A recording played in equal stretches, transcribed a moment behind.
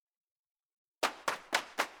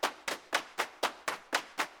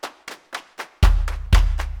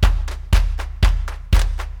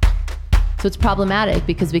So it's problematic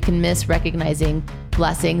because we can miss recognizing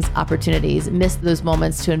blessings, opportunities, miss those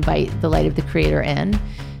moments to invite the light of the Creator in.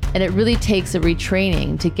 And it really takes a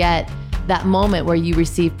retraining to get that moment where you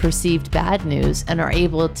receive perceived bad news and are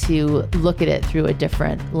able to look at it through a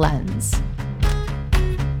different lens.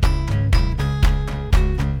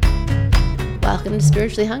 Welcome to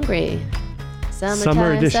Spiritually Hungry.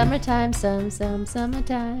 Summer edition.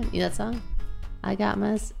 Summertime. You know that song? I got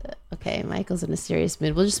my... Okay, Michael's in a serious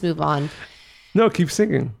mood. We'll just move on. No, keep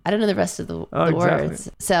singing. I don't know the rest of the words.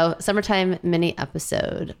 So, summertime mini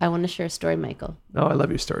episode. I want to share a story, Michael. Oh, I love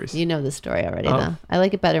your stories. You know the story already, though. I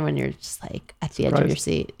like it better when you're just like at the edge of your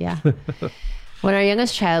seat. Yeah. When our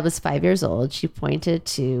youngest child was 5 years old, she pointed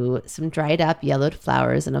to some dried up yellowed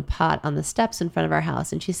flowers in a pot on the steps in front of our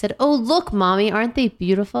house. And she said, "Oh, look, Mommy, aren't they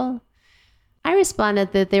beautiful?" I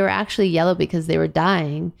responded that they were actually yellow because they were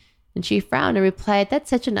dying. And she frowned and replied, "That's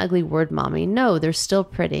such an ugly word, Mommy. No, they're still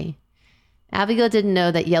pretty." Abigail didn't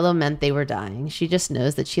know that yellow meant they were dying. She just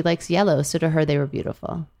knows that she likes yellow, so to her they were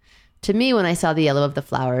beautiful. To me, when I saw the yellow of the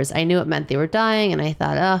flowers, I knew it meant they were dying, and I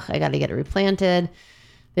thought, I got to get it replanted.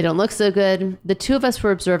 They don't look so good. The two of us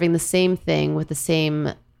were observing the same thing with the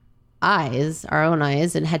same eyes, our own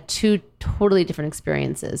eyes, and had two totally different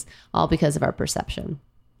experiences, all because of our perception.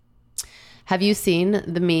 Have you seen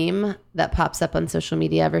the meme that pops up on social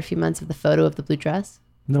media every few months of the photo of the blue dress?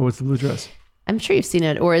 No, what's the blue dress? I'm sure you've seen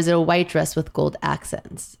it. Or is it a white dress with gold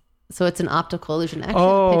accents? So it's an optical illusion.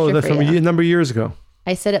 Actually, that's from a number of years ago.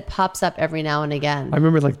 I said it pops up every now and again. I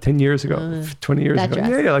remember like 10 years ago, 20 years ago.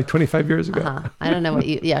 Dress. Yeah, like 25 years ago. I don't know what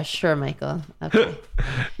you... Yeah, sure, Michael. Okay.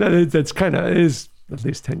 No, that's kind of... It is at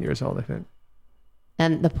least 10 years old, I think.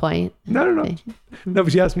 And the point? No. No,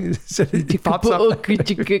 but she asked me, it pops up. About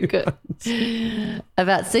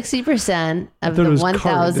 60% of the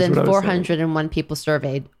 1,401 people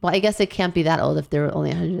surveyed. Well, I guess it can't be that old if there were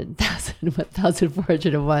only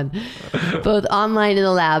 1,401. Both online and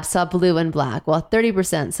the lab saw blue and black, while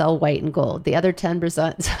 30% saw white and gold. The other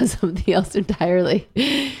 10% saw something else entirely.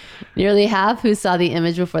 Nearly half who saw the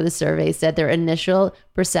image before the survey said their initial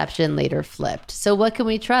perception later flipped. So what can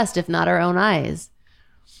we trust if not our own eyes?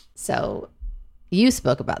 So you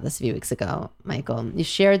spoke about this a few weeks ago, Michael. You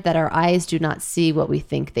shared that our eyes do not see what we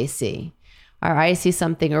think they see. Our eyes see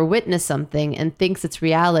something or witness something and thinks it's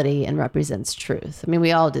reality and represents truth. I mean,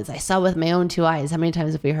 we all do. I saw with my own two eyes. How many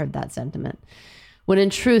times have we heard that sentiment? When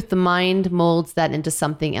in truth, the mind molds that into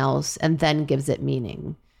something else and then gives it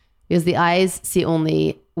meaning. Because the eyes see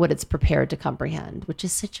only what it's prepared to comprehend, which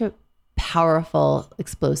is such a powerful,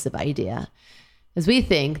 explosive idea. As we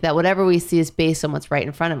think that whatever we see is based on what's right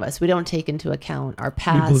in front of us. We don't take into account our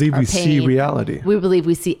past, we believe our we pain. See reality. We believe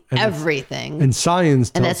we see everything. And science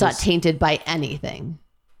tells us... And that's not tainted by anything.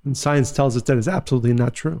 And science tells us that is absolutely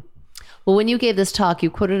not true. Well, when you gave this talk, you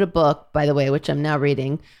quoted a book, by the way, which I'm now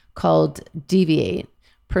reading, called Deviate.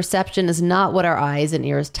 Perception is not what our eyes and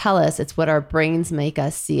ears tell us. It's what our brains make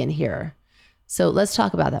us see and hear. So let's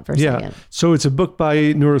talk about that for a second. So it's a book by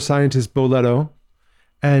neuroscientist Beau Lotto.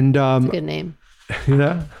 And, that's a good name. You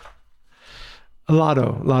know,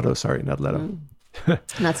 Lotto, sorry, not Leto.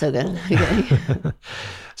 Not so good.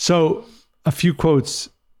 So a few quotes.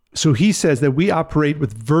 So he says that we operate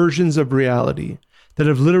with versions of reality that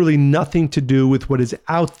have literally nothing to do with what is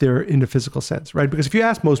out there in the physical sense, right? Because if you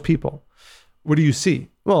ask most people, what do you see?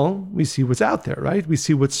 Well, we see what's out there, right? We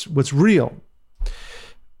see what's real.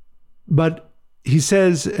 But he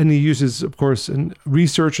says, and he uses, of course, in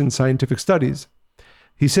research and scientific studies,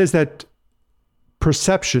 he says that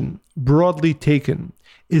perception, broadly taken,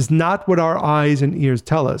 is not what our eyes and ears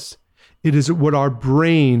tell us. It is what our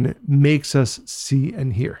brain makes us see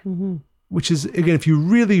and hear. Mm-hmm. Which is, again, if you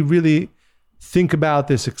really, really think about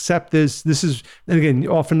this, accept this is, and again,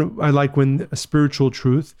 often I like when a spiritual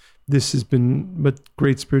truth, this has been what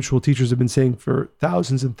great spiritual teachers have been saying for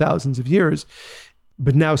thousands and thousands of years,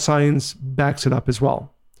 but now science backs it up as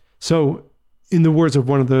well. So in the words of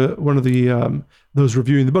one of the those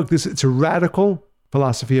reviewing the book, it's a radical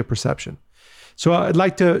philosophy of perception. So I'd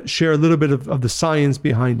like to share a little bit of the science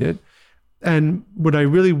behind it. And what I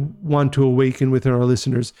really want to awaken within our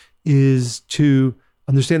listeners is to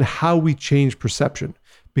understand how we change perception,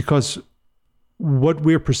 because what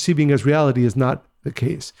we're perceiving as reality is not the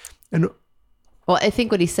case. And well, I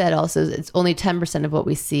think what he said also is it's only 10% of what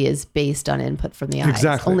we see is based on input from the eyes.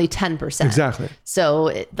 Exactly. Only 10%. Exactly.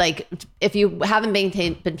 So like, if you haven't been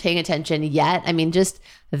paying attention yet, I mean, just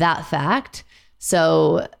that fact.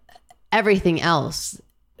 So everything else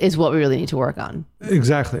is what we really need to work on.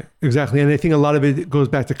 Exactly. And I think a lot of it goes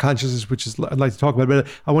back to consciousness, which is I'd like to talk about, but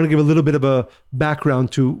I want to give a little bit of a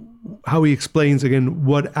background to how he explains, again,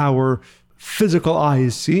 what our physical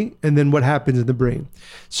eyes see, and then what happens in the brain.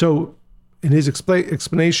 So in his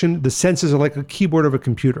explanation, the senses are like a keyboard of a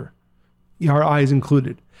computer, our eyes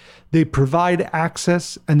included. They provide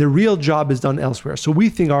access, and the real job is done elsewhere. So we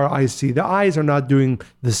think our eyes see. The eyes are not doing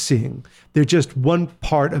the seeing. They're just one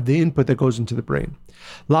part of the input that goes into the brain.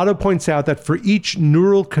 Lotto points out that for each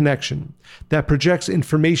neural connection that projects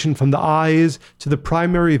information from the eyes to the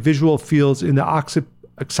primary visual fields in the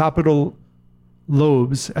occipital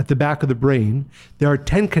lobes at the back of the brain, there are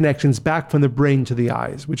 10 connections back from the brain to the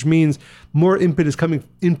eyes, which means more input is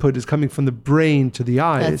coming from the brain to the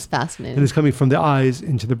eyes. That's fascinating. Than is coming from the eyes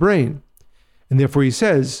into the brain. And therefore he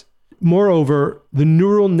says, moreover, the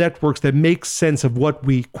neural networks that make sense of what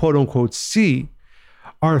we quote unquote see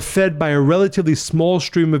are fed by a relatively small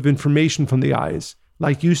stream of information from the eyes.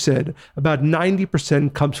 Like you said, about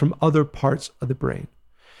 90% comes from other parts of the brain.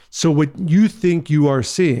 So what you think you are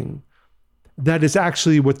seeing, that is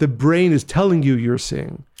actually what the brain is telling you you're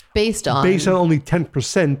seeing. Based on only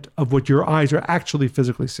 10% of what your eyes are actually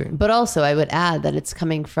physically seeing. But also I would add that it's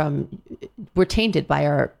coming from, we're tainted by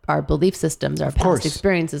our belief systems, our past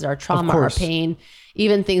experiences, our trauma, our pain,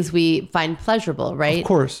 even things we find pleasurable, right? Of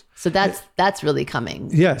course. So that's really coming.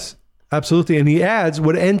 Yes, absolutely. And he adds,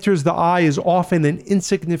 what enters the eye is often an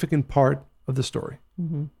insignificant part of the story,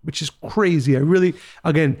 which is crazy.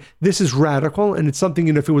 Again, this is radical, and it's something,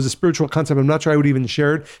 if it was a spiritual concept, I'm not sure I would even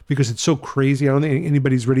share it because it's so crazy. I don't think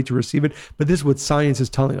anybody's ready to receive it, but this is what science is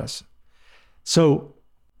telling us. So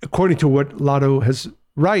according to what Lotto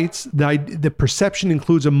writes, the perception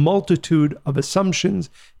includes a multitude of assumptions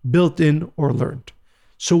built in or learned.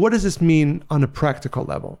 So what does this mean on a practical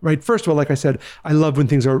level, right? First of all, like I said, I love when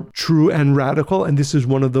things are true and radical, and this is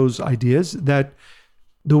one of those ideas that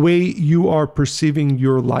the way you are perceiving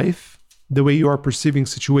your life, the way you are perceiving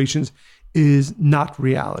situations is not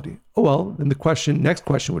reality. Oh, well, then the next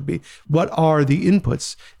question would be, what are the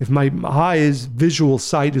inputs? If my eyes visual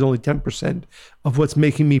sight is only 10% of what's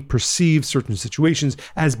making me perceive certain situations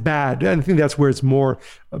as bad, and I think that's where it's more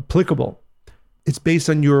applicable. It's based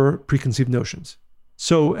on your preconceived notions.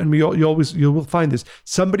 So, and you will find this,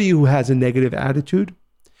 somebody who has a negative attitude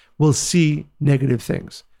will see negative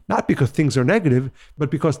things. Not because things are negative,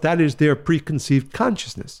 but because that is their preconceived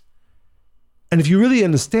consciousness. And if you really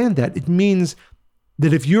understand that, it means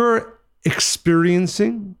that if you're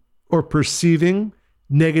experiencing or perceiving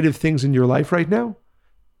negative things in your life right now,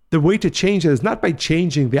 the way to change that is not by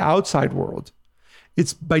changing the outside world.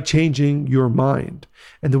 It's by changing your mind.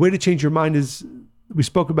 And the way to change your mind is, we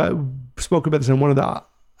spoke about this in one of the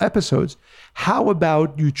episodes. How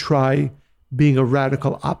about you try being a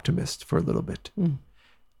radical optimist for a little bit?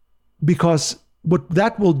 Because what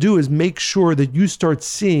that will do is make sure that you start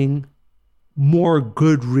seeing more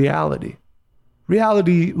good reality.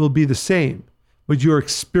 Reality will be the same, but your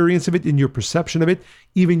experience of it and your perception of it,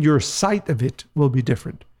 even your sight of it will be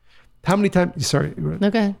different. How many times, sorry.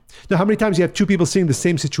 Okay. Now, how many times you have two people seeing the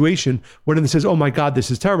same situation? One of them says, oh my God, this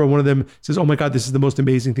is terrible. One of them says, oh my God, this is the most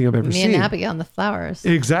amazing thing I've ever seen. Me and Abigail on the flowers.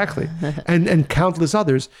 Exactly. and countless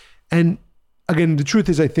others. And again, the truth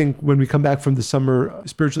is, I think when we come back from the summer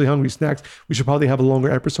Spiritually Hungry Snacks, we should probably have a longer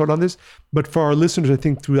episode on this. But for our listeners, I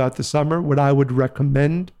think throughout the summer, what I would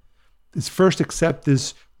recommend is first accept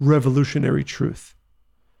this revolutionary truth.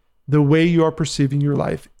 The way you are perceiving your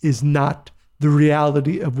life is not the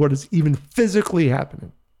reality of what is even physically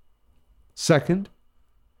happening. Second,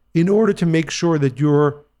 in order to make sure that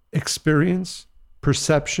your experience,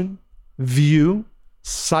 perception, view,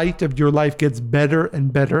 sight of your life gets better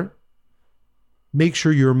and better, make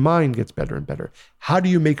sure your mind gets better and better. How do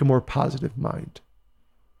you make a more positive mind?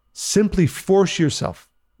 Simply force yourself.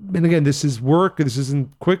 And again, this is work, this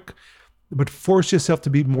isn't quick, but force yourself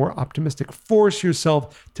to be more optimistic. Force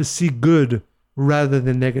yourself to see good rather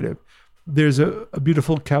than negative. There's a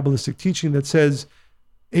beautiful Kabbalistic teaching that says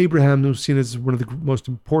Abraham, who's seen as one of the most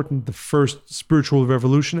important, the first spiritual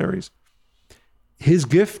revolutionaries, his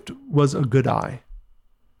gift was a good eye.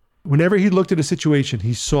 Whenever he looked at a situation,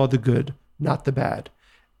 he saw the good, not the bad.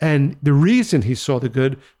 And the reason he saw the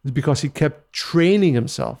good is because he kept training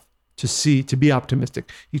himself to be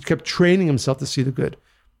optimistic. He kept training himself to see the good.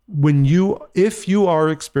 If you are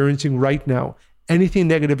experiencing right now anything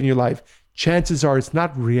negative in your life, chances are it's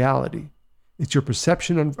not reality. It's your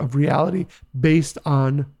perception of reality based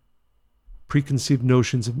on preconceived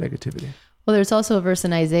notions of negativity. Well, there's also a verse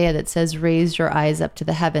in Isaiah that says, raise your eyes up to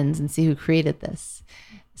the heavens and see who created this.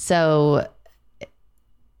 So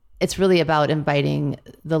it's really about inviting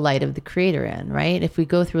the light of the creator in, right? If we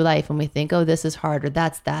go through life and we think, oh, this is hard or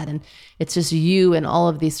that's that, and it's just you and all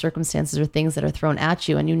of these circumstances or things that are thrown at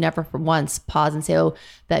you, and you never for once pause and say, oh,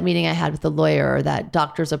 that meeting I had with the lawyer or that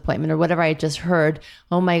doctor's appointment or whatever I just heard,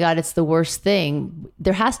 oh my God, it's the worst thing.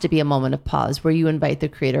 There has to be a moment of pause where you invite the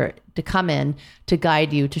creator to come in, to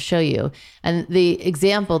guide you, to show you. And the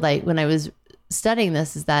example that when I was studying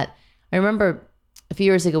this is that I remember a few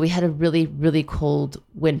years ago, we had a really, really cold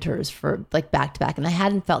winters for like back to back. And I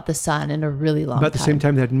hadn't felt the sun in a really long time. About the same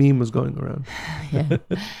time that meme was going around. Yeah.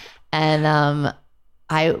 And one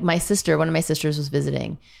of my sisters was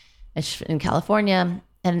visiting in California.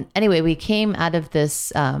 And anyway, we came out of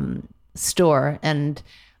this store and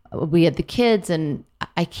we had the kids and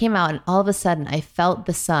I came out and all of a sudden I felt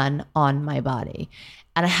the sun on my body.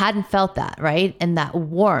 And I hadn't felt that, right? And that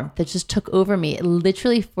warmth that just took over me, it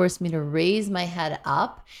literally forced me to raise my head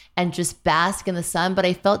up and just bask in the sun. But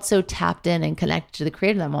I felt so tapped in and connected to the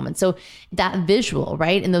creator in that moment. So that visual,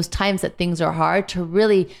 right? In those times that things are hard, to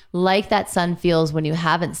really like that sun feels when you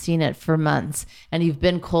haven't seen it for months and you've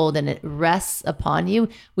been cold and it rests upon you.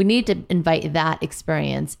 We need to invite that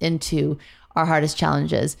experience into our hardest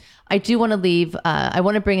challenges. I do want to leave, I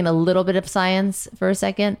want to bring in a little bit of science for a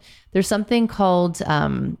second. There's something called,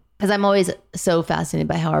 because I'm always so fascinated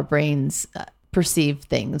by how our brains perceive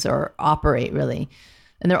things or operate really.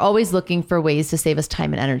 And they're always looking for ways to save us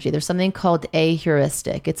time and energy. There's something called a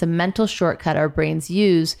heuristic. It's a mental shortcut our brains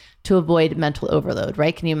use to avoid mental overload,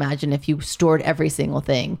 right? Can you imagine if you stored every single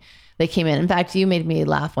thing that came in? In fact, you made me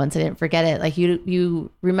laugh once. I didn't forget it. Like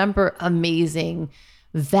you remember amazing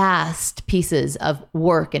vast pieces of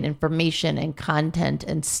work and information and content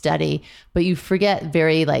and study, but you forget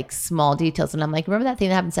very like small details. And I'm like, remember that thing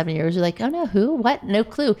that happened 7 years? You're like, oh no, who, what? No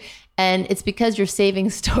clue. And it's because you're saving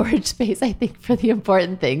storage space, I think, for the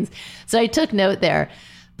important things. So I took note there,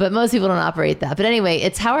 but most people don't operate that. But anyway,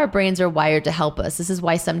 it's how our brains are wired to help us. This is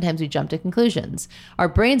why sometimes we jump to conclusions. Our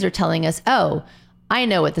brains are telling us, oh, I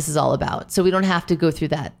know what this is all about. So we don't have to go through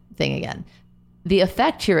that thing again. The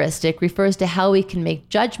effect heuristic refers to how we can make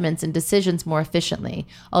judgments and decisions more efficiently,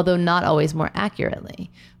 although not always more accurately,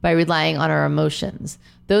 by relying on our emotions.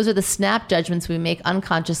 Those are the snap judgments we make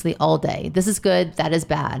unconsciously all day. This is good, that is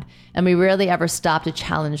bad. And we rarely ever stop to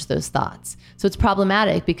challenge those thoughts. So it's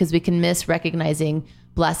problematic because we can miss recognizing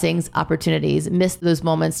blessings, opportunities, miss those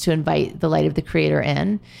moments to invite the light of the creator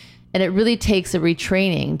in. And it really takes a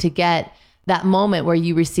retraining to get that moment where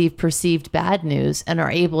you receive perceived bad news and are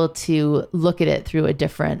able to look at it through a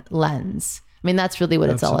different lens. I mean, that's really what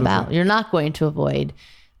it's all about. You're not going to avoid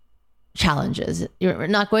challenges. You're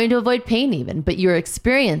not going to avoid pain even, but your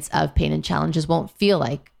experience of pain and challenges won't feel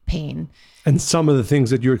like pain. And some of the things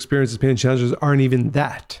that you experience as pain and challenges aren't even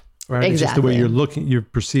that, right? Exactly. It's just the way you're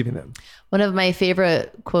perceiving them. One of my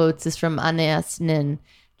favorite quotes is from Anais Nin.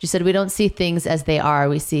 She said, "We don't see things as they are.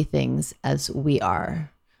 We see things as we are."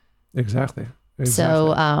 Exactly.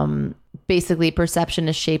 So basically perception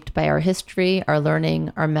is shaped by our history, our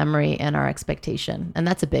learning, our memory, and our expectation. And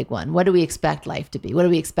that's a big one. What do we expect life to be? What do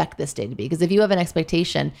we expect this day to be? Because if you have an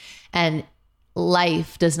expectation and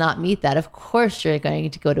life does not meet that, of course you're going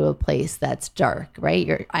to go to a place that's dark, right?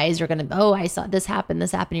 Your eyes are going to, oh, I saw this happen. You're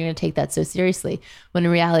going to take that so seriously, when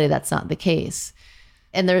in reality, that's not the case.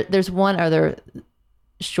 And there's one other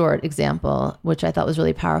short example, which I thought was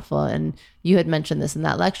really powerful. And you had mentioned this in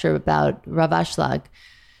that lecture about Rav Ashlag.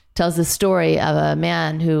 Tells the story of a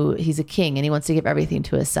man who he's a king and he wants to give everything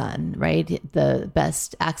to his son, right? The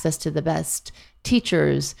best access to the best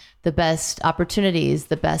teachers, the best opportunities,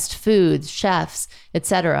 the best foods, chefs,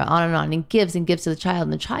 etc., on and on, and gives to the child.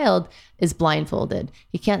 And the child is blindfolded.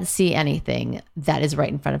 He can't see anything that is right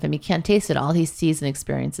in front of him. He can't taste it. All he sees and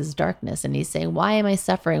experiences is darkness. And he's saying, why am I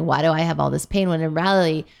suffering? Why do I have all this pain? When in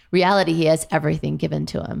reality, he has everything given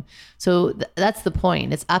to him. So that's the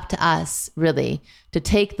point. It's up to us, really, to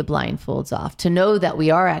take the blindfolds off, to know that we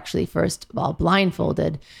are actually, first of all,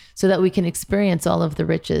 blindfolded, so that we can experience all of the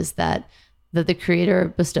riches that the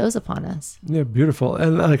creator bestows upon us. Yeah, beautiful.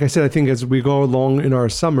 And like I said, I think as we go along in our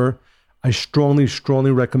summer, I strongly,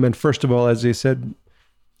 strongly recommend, first of all, as I said,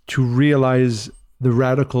 to realize the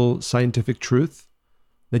radical scientific truth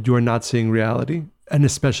that you are not seeing reality, and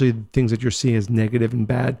especially things that you're seeing as negative and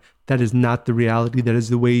bad. That is not the reality. That is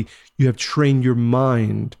the way you have trained your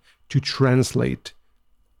mind to translate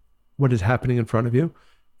what is happening in front of you.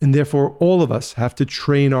 And therefore, all of us have to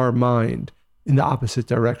train our mind in the opposite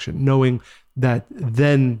direction, knowing that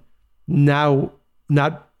then now,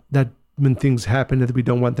 not that when things happen that we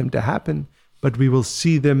don't want them to happen, but we will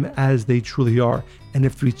see them as they truly are. And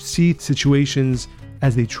if we see situations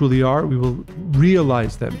as they truly are, we will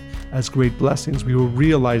realize them as great blessings. We will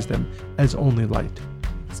realize them as only light.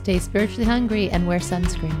 Stay spiritually hungry and wear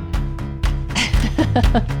sunscreen.